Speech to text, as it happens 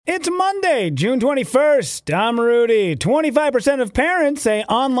It's Monday, June 21st. I'm Rudy. 25% of parents say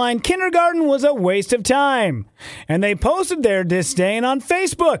online kindergarten was a waste of time. And they posted their disdain on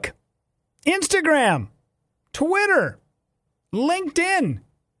Facebook, Instagram, Twitter, LinkedIn,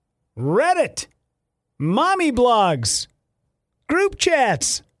 Reddit, mommy blogs, group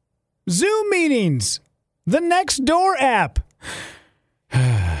chats, Zoom meetings, the Nextdoor app.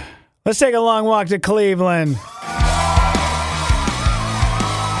 Let's take a long walk to Cleveland.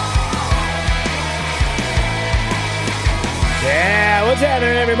 Yeah, what's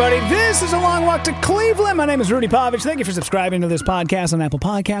happening, everybody? This is A Long Walk to Cleveland. My name is Rudy Povich. Thank you for subscribing to this podcast on Apple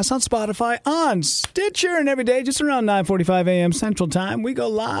Podcasts, on Spotify, on Stitcher, and every day, just around 9:45 a.m. Central Time, we go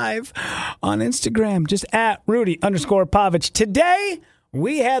live on Instagram, just at Rudy_Povich. Today,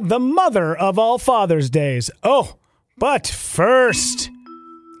 we had the mother of all Father's Days. Oh, but first,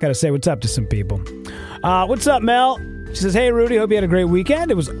 gotta say what's up to some people. What's up, Mel? She says, hey, Rudy, hope you had a great weekend.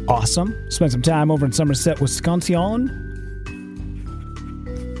 It was awesome. Spent some time over in Somerset, Wisconsin.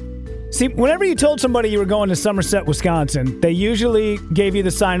 See, whenever you told somebody you were going to Somerset, Wisconsin, they usually gave you the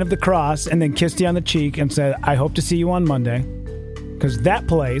sign of the cross and then kissed you on the cheek and said, I hope to see you on Monday. Because that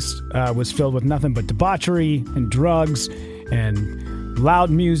place was filled with nothing but debauchery and drugs and loud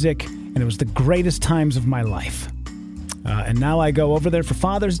music, and it was the greatest times of my life. And now I go over there for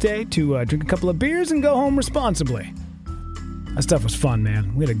Father's Day to drink a couple of beers and go home responsibly. That stuff was fun,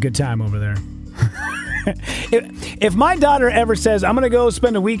 man. We had a good time over there. If my daughter ever says, I'm going to go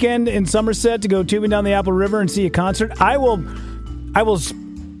spend a weekend in Somerset to go tubing down the Apple River and see a concert, I will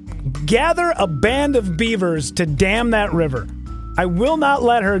gather a band of beavers to dam that river. I will not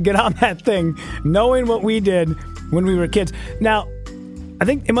let her get on that thing knowing what we did when we were kids. Now, I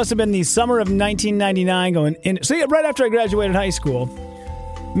think it must have been the summer of 1999 going in. So yeah, right after I graduated high school,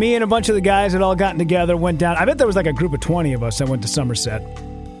 me and a bunch of the guys had all gotten together, went down. I bet there was like a group of 20 of us that went to Somerset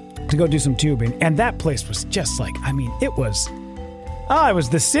to go do some tubing. And that place was just like, I mean, it was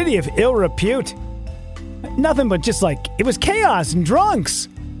the city of ill repute. Nothing but just like, it was chaos and drunks.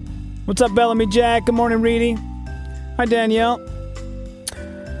 What's up, Bellamy Jack? Good morning, Reedy. Hi, Danielle.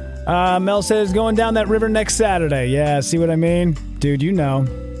 Mel says, going down that river next Saturday. Yeah, see what I mean? Dude, you know.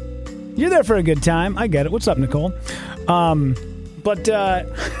 You're there for a good time. I get it. What's up, Nicole? But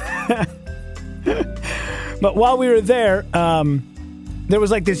while we were there, there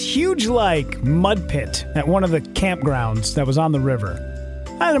was like this huge like mud pit at one of the campgrounds that was on the river.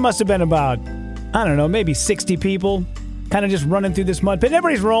 And it must have been about, I don't know, maybe 60 people kind of just running through this mud pit.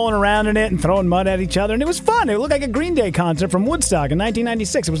 Everybody's rolling around in it and throwing mud at each other. And it was fun. It looked like a Green Day concert from Woodstock in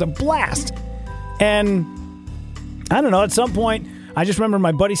 1996. It was a blast. And I don't know, at some point, I just remember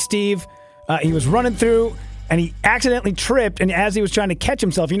my buddy Steve, he was running through and he accidentally tripped, and as he was trying to catch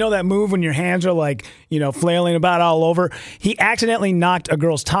himself, you know that move when your hands are like, you know, flailing about all over? He accidentally knocked a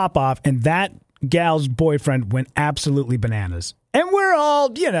girl's top off, and that gal's boyfriend went absolutely bananas. And we're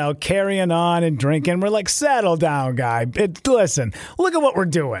all, you know, carrying on and drinking. We're like, settle down, guy. Listen, look at what we're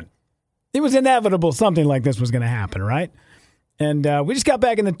doing. It was inevitable something like this was going to happen, right? And we just got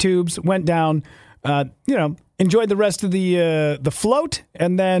back in the tubes, went down, you know, enjoyed the rest of the float,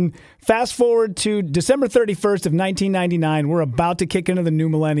 and then fast forward to December 31st of 1999. We're about to kick into the new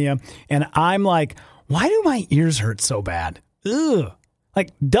millennium, and I'm like, why do my ears hurt so bad? Ugh.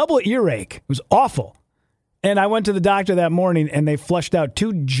 Like double earache. It was awful. And I went to the doctor that morning, and they flushed out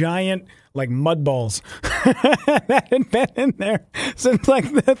 2 giant, like, mud balls that had been in there since, like,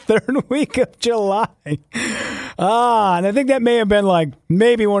 the 3rd week of July. And I think that may have been, like,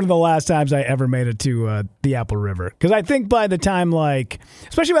 maybe one of the last times I ever made it to the Apple River. Because I think by the time, like,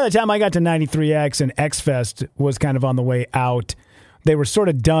 especially by the time I got to 93X and X-Fest was kind of on the way out, they were sort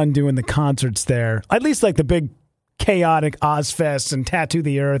of done doing the concerts there. At least, like, the big chaotic Ozfest and Tattoo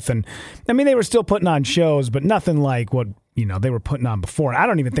the Earth. And I mean, they were still putting on shows, but nothing like what, you know, they were putting on before. I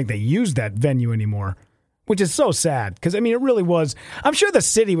don't even think they use that venue anymore, which is so sad. Because, I mean, it really was. I'm sure the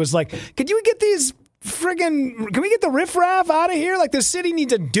city was like, can we get the riffraff out of here? Like, the city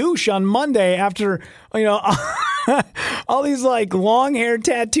needs a douche on Monday after, you know, all these, like, long-haired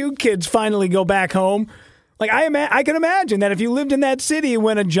tattoo kids finally go back home. Like, I can imagine that if you lived in that city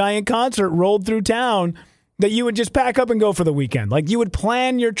when a giant concert rolled through town, that you would just pack up and go for the weekend. Like, you would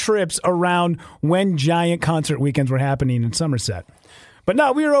plan your trips around when giant concert weekends were happening in Somerset. But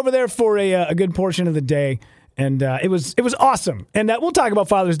no, we were over there for a good portion of the day, and it was awesome. And we'll talk about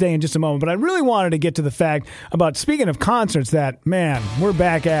Father's Day in just a moment, but I really wanted to get to the fact about, speaking of concerts, that, man, we're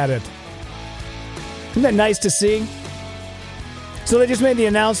back at it. Isn't that nice to see? So they just made the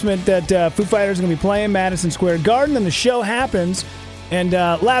announcement that Foo Fighters are going to be playing Madison Square Garden, and the show happens, and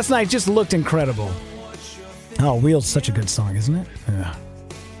last night just looked incredible. Oh, Wheels, such a good song, isn't it? Yeah.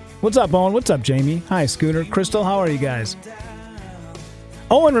 What's up, Owen? What's up, Jamie? Hi, Scooter. Crystal, how are you guys?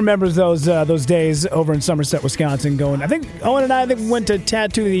 Owen remembers those days over in Somerset, Wisconsin. Owen and I went to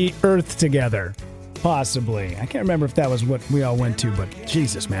Tattoo the Earth together. Possibly. I can't remember if that was what we all went to, but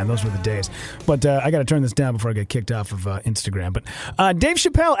Jesus, man, those were the days. But I got to turn this down before I get kicked off of Instagram. But Dave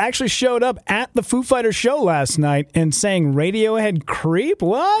Chappelle actually showed up at the Foo Fighters show last night and sang Radiohead Creep.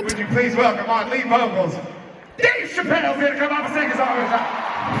 What? Would you please welcome on lead vocals, Dave Chappelle's here to come up and sing his song.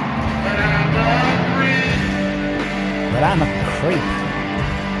 But I'm a creep.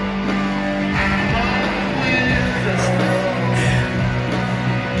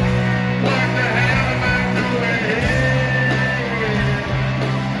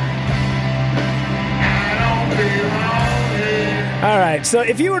 All right, so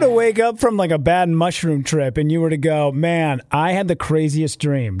if you were to wake up from like a bad mushroom trip and you were to go, man, I had the craziest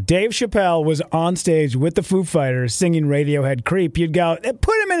dream. Dave Chappelle was on stage with the Foo Fighters singing Radiohead Creep. You'd go,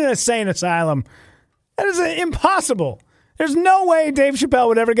 put him in an insane asylum. That is impossible. There's no way Dave Chappelle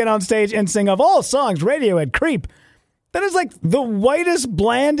would ever get on stage and sing, of all songs, Radiohead Creep. That is like the whitest,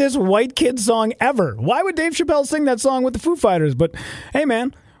 blandest white kid song ever. Why would Dave Chappelle sing that song with the Foo Fighters? But hey,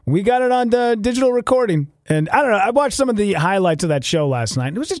 man, we got it on the digital recording. And I don't know, I watched some of the highlights of that show last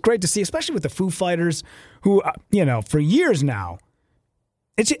night. It was just great to see, especially with the Foo Fighters, who, for years now,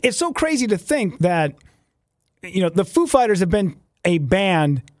 it's so crazy to think that, the Foo Fighters have been a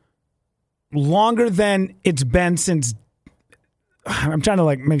band longer than it's been since. I'm trying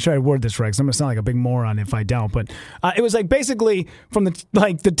to make sure I word this right, because I'm going to sound like a big moron if I don't. But it was basically from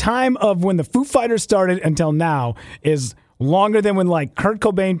the time of when the Foo Fighters started until now is longer than when Kurt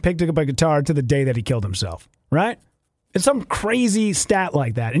Cobain picked up a guitar to the day that he killed himself, right? It's some crazy stat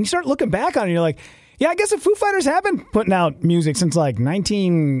like that. And you start looking back on it and you're like, yeah, I guess the Foo Fighters have been putting out music since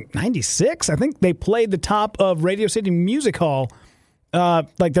 1996. I think they played the top of Radio City Music Hall,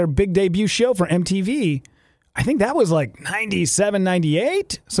 their big debut show for MTV. I think that was 97,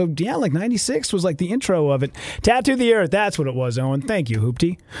 98. So, yeah, 96 was the intro of it. Tattoo the Earth, that's what it was, Owen. Thank you,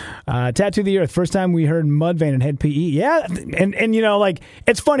 Hoopty. Tattoo the Earth, first time we heard Mudvayne and Head PE. Yeah, and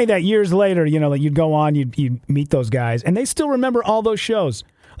it's funny that years later, you'd go on, you'd meet those guys, and they still remember all those shows.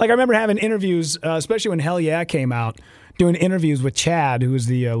 I remember having interviews, especially when Hell Yeah came out, doing interviews with Chad, who was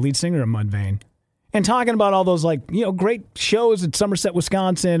the lead singer of Mudvayne, and talking about all those, great shows at Somerset,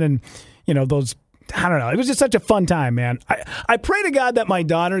 Wisconsin, and, those... I don't know. It was just such a fun time, man. I pray to God that my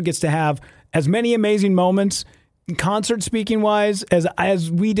daughter gets to have as many amazing moments, concert speaking wise, as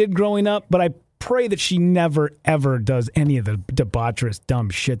we did growing up. But I pray that she never, ever does any of the debaucherous, dumb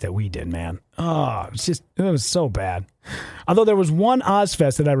shit that we did, man. Oh, it was so bad. Although there was one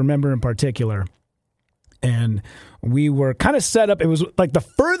Ozfest that I remember in particular, and we were kind of set up. It was the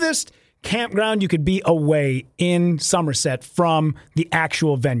furthest campground you could be away in Somerset from the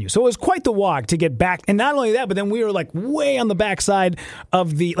actual venue. So it was quite the walk to get back. And not only that, but then we were way on the backside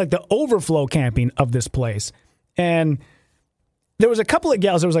of the overflow camping of this place. And there was a couple of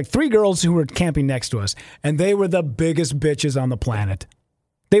gals, there was 3 girls who were camping next to us, and they were the biggest bitches on the planet.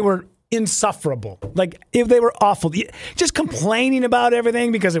 They were insufferable. If they were awful, just complaining about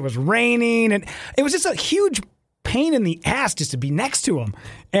everything because it was raining, and it was just a huge pain in the ass just to be next to them.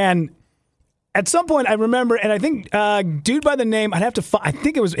 And at some point, I remember, and I think dude by the name, I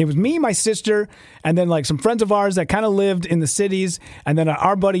think it was me, my sister, and then some friends of ours that kind of lived in the cities, and then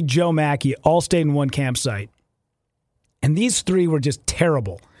our buddy Joe Mackey all stayed in one campsite. And these 3 were just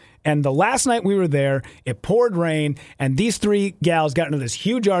terrible. And the last night we were there, it poured rain, and these 3 gals got into this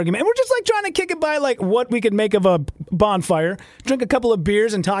huge argument. And we're just trying to kick it by what we could make of a bonfire, drink a couple of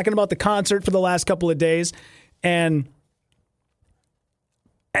beers, and talking about the concert for the last couple of days. And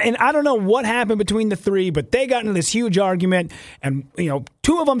I don't know what happened between the 3, but they got into this huge argument, and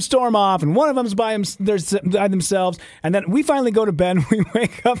 2 of them storm off, and one of them's by themselves. And then we finally go to bed. And we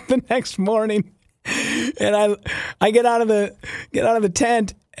wake up the next morning, and I get out of the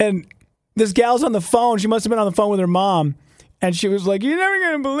tent, and this gal's on the phone. She must have been on the phone with her mom. And she was like, "You're never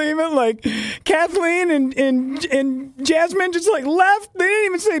going to believe it. Kathleen and Jasmine just left. They didn't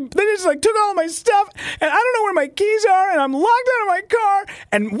even say, they just took all my stuff. And I don't know where my keys are. And I'm locked out of my car."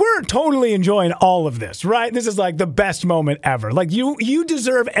 And we're totally enjoying all of this, right? This is the best moment ever. You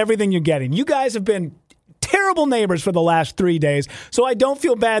deserve everything you're getting. You guys have been terrible neighbors for the last 3 days, so I don't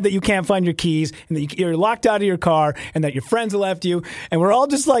feel bad that you can't find your keys and that you're locked out of your car and that your friends left you, and we're all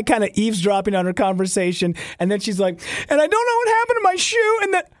just kind of eavesdropping on her conversation. And then she's like, "And I don't know what happened to my shoe,"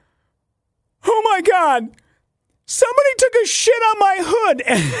 and that, oh my God, somebody took a shit on my hood,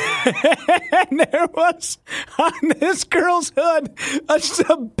 and there was on this girl's hood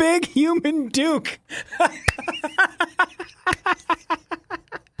a big human Duke.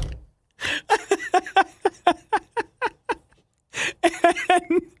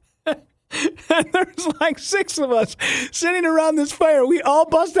 like 6 of us sitting around this fire. We all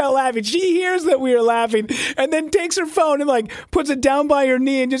bust out laughing. She hears that we are laughing and then takes her phone and like puts it down by her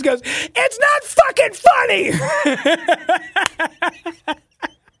knee and just goes, "It's not fucking funny."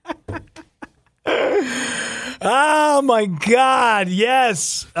 Oh my God.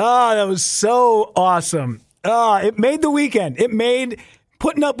 Yes. Oh, that was so awesome. Oh, it made the weekend. It made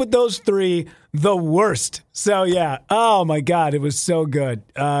putting up with those 3 the worst. So yeah. Oh my God. It was so good.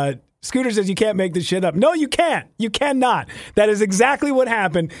 Scooter says you can't make this shit up. No, you can't. You cannot. That is exactly what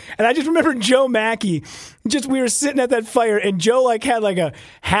happened. And I just remember Joe Mackey, we were sitting at that fire and Joe like had like a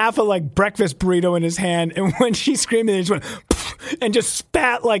half a like breakfast burrito in his hand. And when she screamed, he just went and just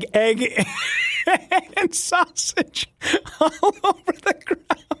spat like egg and sausage all over the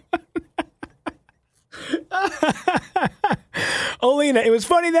ground. Olena, it was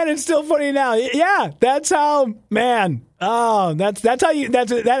funny then, it's still funny now. Yeah, that's how, man. Oh, that's how you.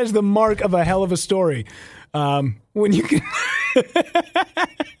 That is the mark of a hell of a story. When you can.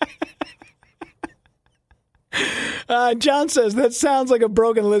 John says that sounds like a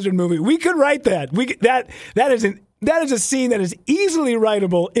Broken Lizard movie. We could write that. That is a scene that is easily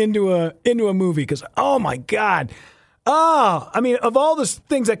writable into a movie. Because oh my God. Oh, I mean, of all the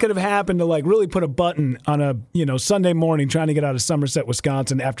things that could have happened to like really put a button on a, Sunday morning trying to get out of Somerset,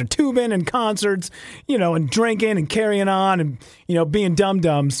 Wisconsin after tubing and concerts, and drinking and carrying on and, being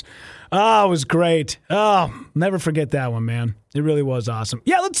dum-dums. Oh, it was great. Oh, never forget that one, man. It really was awesome.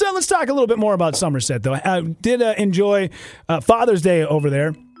 Yeah, let's talk a little bit more about Somerset, though. I did enjoy Father's Day over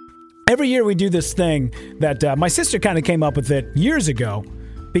there. Every year we do this thing that my sister kind of came up with it years ago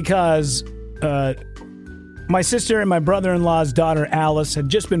because my sister and my brother-in-law's daughter, Alice, had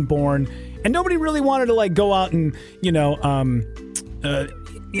just been born, and nobody really wanted to, like, go out and,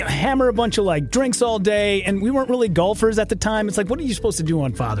 hammer a bunch of, like, drinks all day, and we weren't really golfers at the time. It's like, what are you supposed to do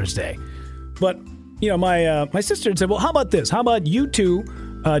on Father's Day? But, my sister had said, well, how about this? How about you two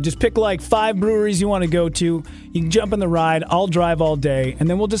just pick, like, 5 breweries you want to go to. You can jump in the ride. I'll drive all day, and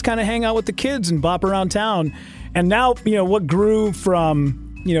then we'll just kind of hang out with the kids and bop around town. And now, what grew from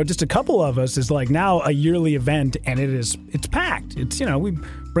just a couple of us is like now a yearly event, and it's packed. It's, we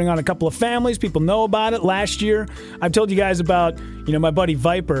bring on a couple of families. People know about it. Last year, I've told you guys about, my buddy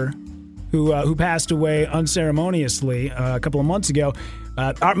Viper, who passed away unceremoniously a couple of months ago.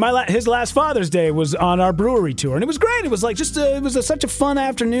 His last Father's Day was on our brewery tour, and it was great. It was like such a fun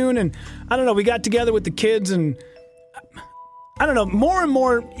afternoon, and I don't know, we got together with the kids, and I don't know, more and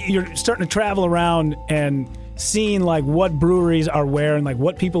more you're starting to travel around and seeing like what breweries are where and like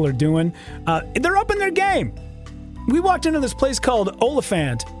what people are doing. They're up in their game. We walked into this place called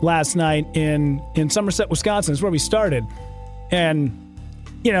Oliphant last night in Somerset, Wisconsin. That's where we started. And,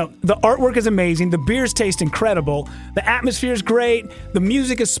 the artwork is amazing. The beers taste incredible. The atmosphere is great. The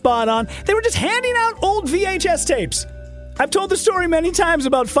music is spot on. They were just handing out old VHS tapes. I've told the story many times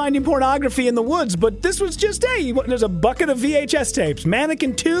about finding pornography in the woods, but this was just, hey, there's a bucket of VHS tapes.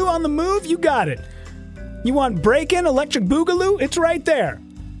 Mannequin 2 on the move, you got it. You want Break-In, Electric Boogaloo? It's right there.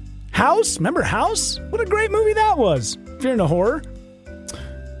 House? Remember House? What a great movie that was. If you're into horror.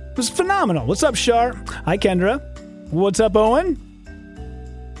 It was phenomenal. What's up, Shar? Hi, Kendra. What's up, Owen?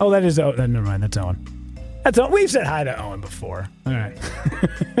 Oh, that is Owen. Never mind, that's Owen. That's Owen. We've said hi to Owen before. All right.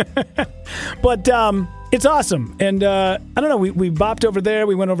 But it's awesome. And I don't know, we bopped over there.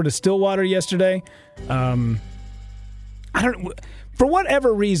 We went over to Stillwater yesterday. I don't. For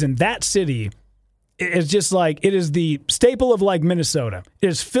whatever reason, that city is just like, it is the staple of like Minnesota. It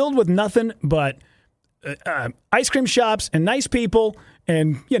is filled with nothing but ice cream shops and nice people.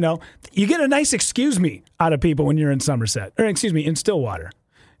 And, you get a nice excuse me out of people when you're in Somerset, or excuse me, in Stillwater.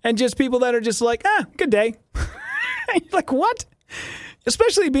 And just people that are just like, good day. You're like, what?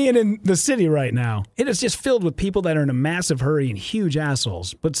 Especially being in the city right now. It is just filled with people that are in a massive hurry and huge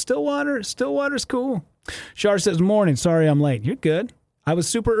assholes. But Stillwater's cool. Shar says, morning. Sorry I'm late. You're good. I was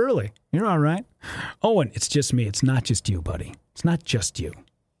super early. You're all right. Owen, it's just me. It's not just you, buddy. It's not just you.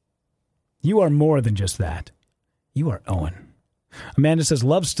 You are more than just that. You are Owen. Amanda says,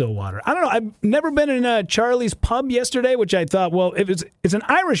 love Stillwater. I don't know. I've never been in Charlie's Pub yesterday, which I thought, well, if it's an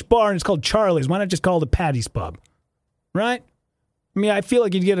Irish bar and it's called Charlie's, why not just call it Paddy's Pub? Right? I mean, I feel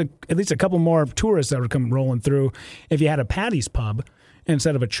like you'd get at least a couple more tourists that would come rolling through if you had a Paddy's Pub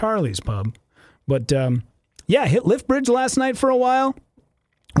instead of a Charlie's Pub. But, hit Lift Bridge last night for a while,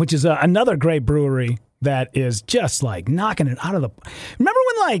 which is another great brewery that is just like knocking it out of the... Remember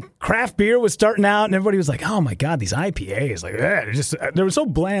when like craft beer was starting out and everybody was like, oh my God, these IPAs, like, they were so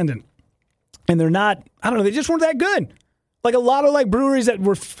bland and they're not, I don't know, they just weren't that good. Like a lot of like breweries that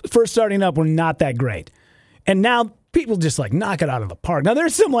were first starting up were not that great. And now people just like knock it out of the park. Now,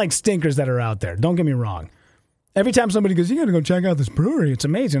 there's some like stinkers that are out there. Don't get me wrong. Every time somebody goes, you got to go check out this brewery, it's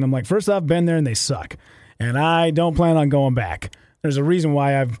amazing. I'm like, first off, been there and they suck. And I don't plan on going back. There's a reason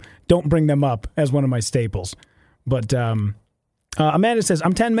why I don't bring them up as one of my staples. But Amanda says,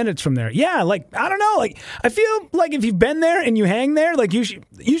 I'm 10 minutes from there. Yeah, like, I don't know. Like, I feel like if you've been there and you hang there, like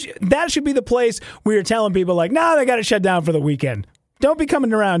that should be the place where you're telling people like, nah, they got to shut down for the weekend. Don't be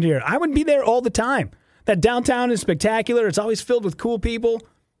coming around here. I would be there all the time. That downtown is spectacular. It's always filled with cool people.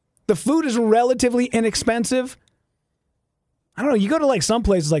 The food is relatively inexpensive. I don't know. You go to like some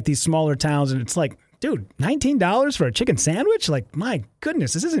places like these smaller towns and it's like, dude, $19 for a chicken sandwich? Like, my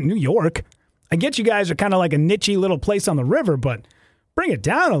goodness, this isn't New York. I get you guys are kind of like a niche-y little place on the river, but bring it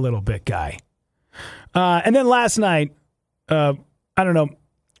down a little bit, guy. And then last night, I don't know,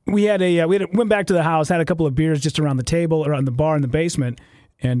 we went back to the house, had a couple of beers just around the table or on the bar in the basement,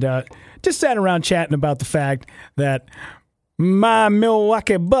 and just sat around chatting about the fact that my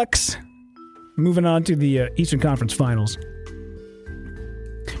Milwaukee Bucks, moving on to the Eastern Conference Finals,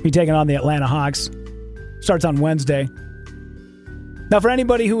 be taking on the Atlanta Hawks. Starts on Wednesday. Now, for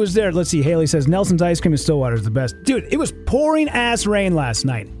anybody who was there, let's see, Haley says, Nelson's ice cream in Stillwater is the best. Dude, it was pouring ass rain last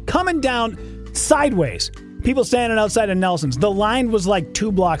night. Coming down sideways. People standing outside of Nelson's. The line was like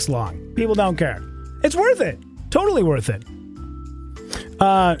 2 blocks long. People don't care. It's worth it. Totally worth it.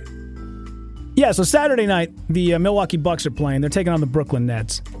 Yeah, so Saturday night, the Milwaukee Bucks are playing. They're taking on the Brooklyn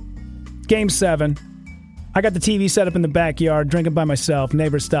Nets. Game 7. I got the TV set up in the backyard, drinking by myself.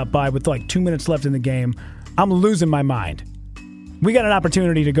 Neighbors stopped by with like 2 minutes left in the game. I'm losing my mind. We got an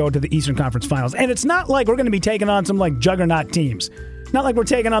opportunity to go to the Eastern Conference Finals. And it's not like we're going to be taking on some like juggernaut teams. Not like we're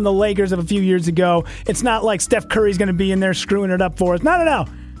taking on the Lakers of a few years ago. It's not like Steph Curry's going to be in there screwing it up for us. No.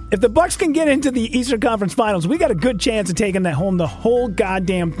 If the Bucks can get into the Eastern Conference Finals, we got a good chance of taking that home, the whole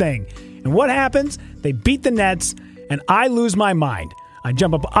goddamn thing. And what happens? They beat the Nets, and I lose my mind. I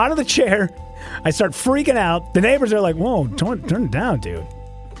jump up out of the chair. I start freaking out. The neighbors are like, whoa, turn it down, dude.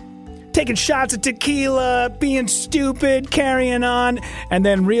 Taking shots of tequila, being stupid, carrying on, and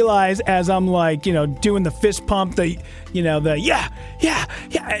then realize as I'm like, doing the fist pump, yeah,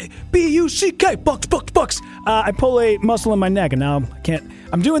 B-U-C-K, Bucks. I pull a muscle in my neck, and now I can't.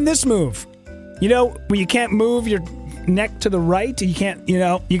 I'm doing this move. Where you can't move your neck to the right. You can't, you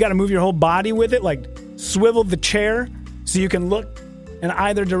got to move your whole body with it, like swivel the chair so you can look in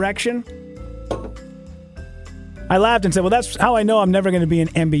either direction. I laughed and said, well, that's how I know I'm never going to be an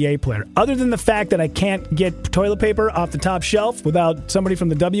NBA player. Other than the fact that I can't get toilet paper off the top shelf without somebody from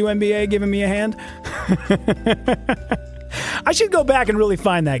the WNBA giving me a hand. I should go back and really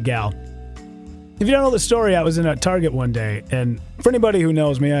find that gal. If you don't know the story, I was in a Target one day, and for anybody who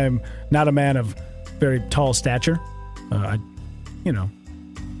knows me, I am not a man of very tall stature. I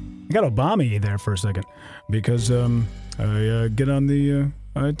got Obama there for a second because I get on the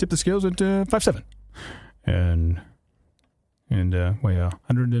I tip the scales at 5'7". And weigh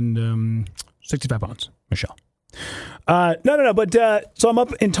 165 pounds, Michelle. No. But so I'm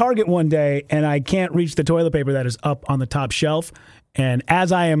up in Target one day, and I can't reach the toilet paper that is up on the top shelf. And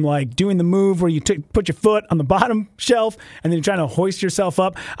as I am like doing the move where you put your foot on the bottom shelf, and then you're trying to hoist yourself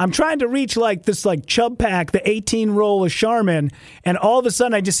up, I'm trying to reach like this like Chub Pack, the 18 roll of Charmin, and all of a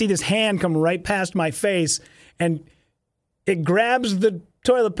sudden I just see this hand come right past my face, and it grabs the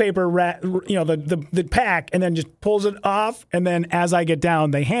toilet paper, the pack, and then just pulls it off. And then as I get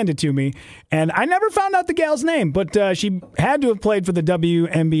down, they hand it to me. And I never found out the gal's name, but she had to have played for the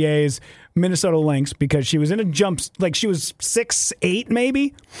WNBA's Minnesota Lynx because she was in a like she was 6'8",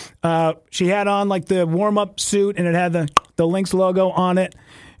 maybe. She had on like the warm-up suit, and it had the Lynx logo on it.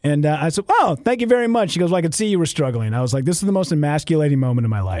 And I said, oh, thank you very much. She goes, well, I could see you were struggling. I was like, this is the most emasculating moment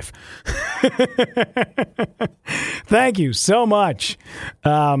of my life. Thank you so much.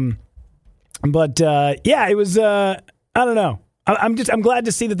 Yeah, it was, I don't know. I'm glad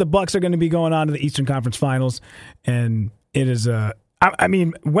to see that the Bucks are going to be going on to the Eastern Conference Finals. And it is,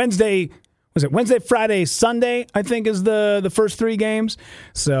 Wednesday, Friday, Sunday, I think is the first 3 games.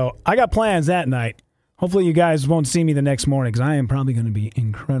 So I got plans that night. Hopefully you guys won't see me the next morning because I am probably going to be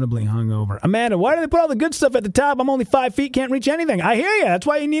incredibly hungover. Amanda, why do they put all the good stuff at the top? I'm only 5 feet, can't reach anything. I hear you. That's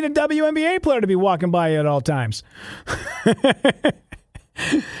why you need a WNBA player to be walking by you at all times. They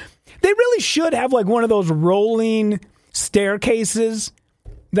really should have like one of those rolling staircases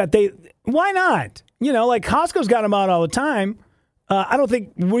why not? Like Costco's got them out all the time. I don't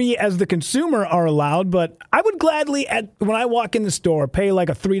think we as the consumer are allowed, but I would gladly, when I walk in the store, pay like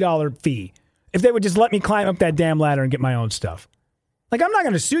a $3 fee. If they would just let me climb up that damn ladder and get my own stuff. Like, I'm not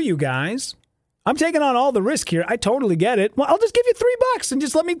going to sue you guys. I'm taking on all the risk here. I totally get it. Well, I'll just give you $3 and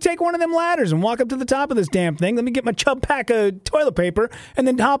just let me take one of them ladders and walk up to the top of this damn thing. Let me get my chub pack of toilet paper and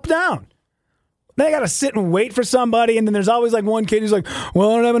then hop down. Then I got to sit and wait for somebody, and then there's always like one kid who's like, well,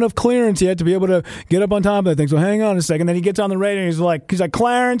 I don't have enough clearance yet to be able to get up on top of that thing, so hang on a second. Then he gets on the radio, and he's like,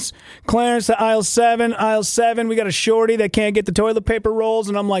 Clarence to aisle 7, we got a shorty that can't get the toilet paper rolls,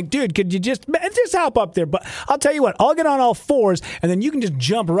 and I'm like, dude, could you just hop up there? But I'll tell you what, I'll get on all fours, and then you can just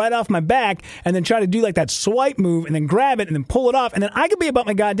jump right off my back and then try to do like that swipe move and then grab it and then pull it off, and then I could be about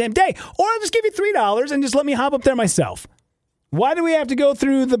my goddamn day. Or I'll just give you $3 and just let me hop up there myself. Why do we have to go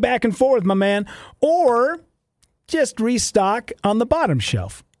through the back and forth, my man? Or just restock on the bottom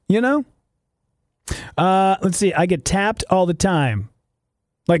shelf, you know? Let's see. I get tapped all the time.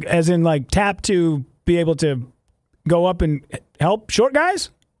 Like, as in, like, tapped to be able to go up and help short guys?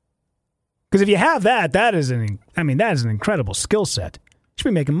 Because if you have that, that is an incredible skill set. You should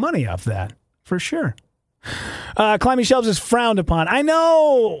be making money off that, for sure. Climbing shelves is frowned upon. I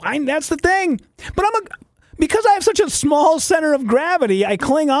know. That's the thing. But because I have such a small center of gravity, I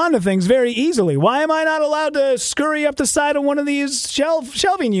cling on to things very easily. Why am I not allowed to scurry up the side of one of these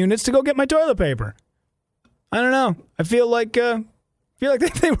shelving units to go get my toilet paper? I don't know. I feel like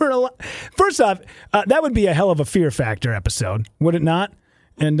they were allowed. First off, that would be a hell of a Fear Factor episode, would it not?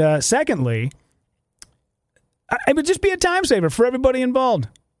 And secondly, it would just be a time saver for everybody involved.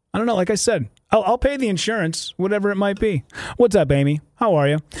 I don't know. Like I said, I'll pay the insurance, whatever it might be. What's up, Amy? How are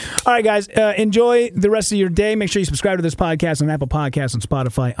you? All right, guys. Enjoy the rest of your day. Make sure you subscribe to this podcast on Apple Podcasts, on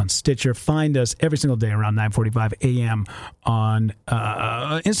Spotify, on Stitcher. Find us every single day around 9:45 a.m. on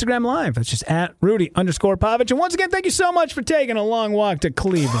Instagram Live. That's just at Rudy_Povich. And once again, thank you so much for taking a long walk to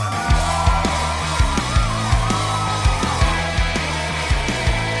Cleveland.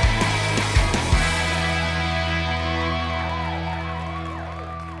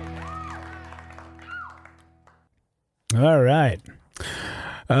 All right.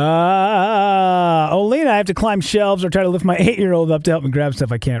 Olena, I have to climb shelves or try to lift my 8-year-old up to help me grab stuff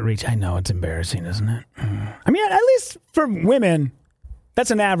I can't reach. I know, it's embarrassing, isn't it? I mean, at least for women,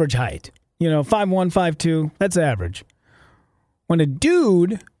 that's an average height. 5'1", 5'2", that's average. When a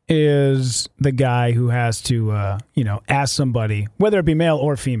dude is the guy who has to, ask somebody, whether it be male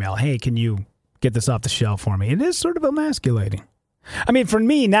or female, hey, can you get this off the shelf for me? It is sort of emasculating. I mean, for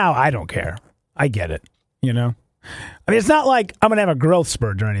me now, I don't care. I get it, I mean, it's not like I'm going to have a growth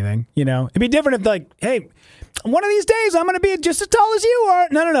spurt or anything, It'd be different if, like, hey, one of these days I'm going to be just as tall as you are.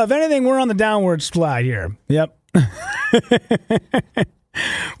 No. If anything, we're on the downward slide here. Yep.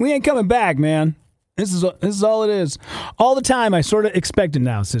 We ain't coming back, man. This is all it is. All the time, I sort of expect it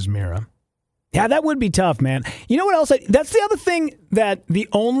now, says Mira. Yeah, that would be tough, man. You know what else? That's the other thing, that the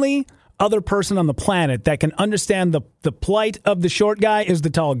only other person on the planet that can understand the plight of the short guy is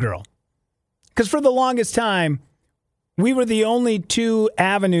the tall girl. Because for the longest time, we were the only two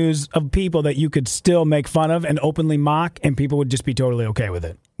avenues of people that you could still make fun of and openly mock, and people would just be totally okay with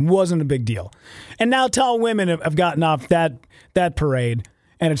it. Wasn't a big deal. And now tall women have gotten off that parade,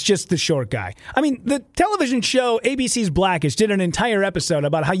 and it's just the short guy. I mean, the television show ABC's Blackish did an entire episode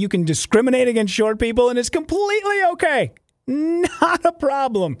about how you can discriminate against short people, and it's completely okay. Not a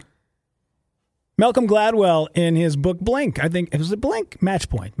problem. Malcolm Gladwell, in his book Blink, I think it was a Blink Match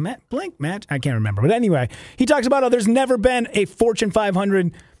Point. Blink Match? I can't remember. But anyway, he talks about how there's never been a Fortune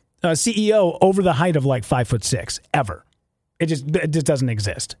 500 CEO over the height of like 5'6" ever. It just doesn't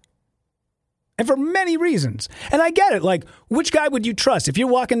exist. And for many reasons. And I get it. Like, which guy would you trust? If you're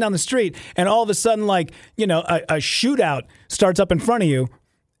walking down the street and all of a sudden, like, a shootout starts up in front of you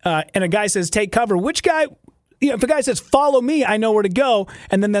and a guy says, take cover, which guy... if a guy says, follow me, I know where to go,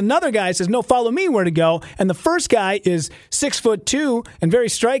 and then another guy says, no, follow me, where to go, and the first guy is 6'2" and very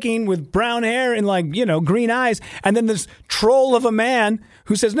striking with brown hair and, like, green eyes, and then this troll of a man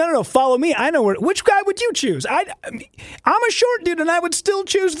who says, no, follow me, I know where, which guy would you choose? I'm a short dude, and I would still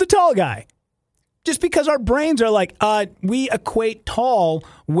choose the tall guy. Just because our brains are like, we equate tall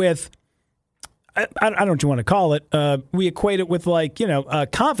with... I don't know what you want to call it. We equate it with, like,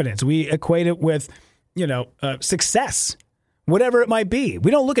 confidence. We equate it with... success, whatever it might be.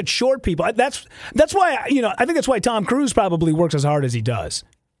 We don't look at short people. That's why, I think that's why Tom Cruise probably works as hard as he does.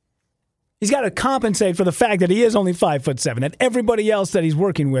 He's got to compensate for the fact that he is only 5'7", that everybody else that he's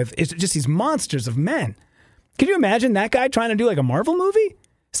working with is just these monsters of men. Can you imagine that guy trying to do like a Marvel movie?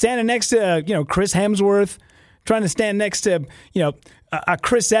 Standing next to, Chris Hemsworth, trying to stand next to, a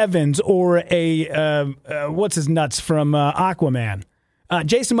Chris Evans or a, what's his nuts from Aquaman,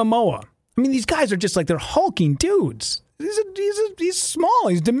 Jason Momoa. I mean, these guys are just like, they're hulking dudes. He's small.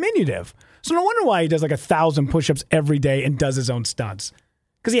 He's diminutive. So no wonder why he does like 1,000 push-ups every day and does his own stunts.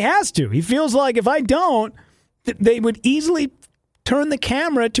 Because he has to. He feels like if I don't, they would easily turn the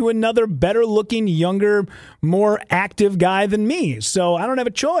camera to another better-looking, younger, more active guy than me. So I don't have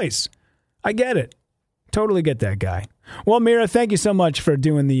a choice. I get it. Totally get that guy. Well, Mira, thank you so much for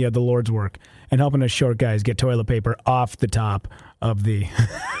doing the Lord's work and helping us short guys get toilet paper off the top of the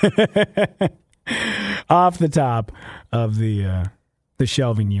the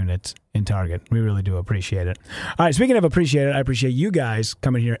shelving units in Target. We really do appreciate it. All right, speaking of appreciate it, I appreciate you guys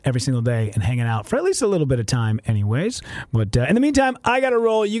coming here every single day and hanging out for at least a little bit of time anyways. But in the meantime, I got to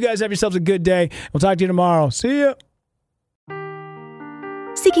roll. You guys have yourselves a good day. We'll talk to you tomorrow. See ya.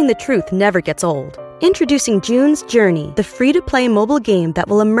 Seeking the truth never gets old. Introducing June's Journey, the free-to-play mobile game that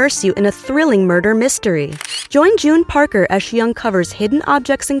will immerse you in a thrilling murder mystery. Join June Parker as she uncovers hidden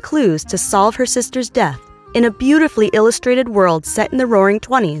objects and clues to solve her sister's death in a beautifully illustrated world set in the Roaring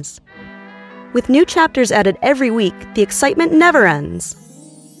 '20s. With new chapters added every week, the excitement never ends.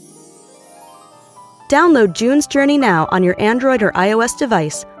 Download June's Journey now on your Android or iOS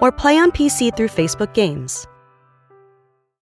device or play on PC through Facebook Games.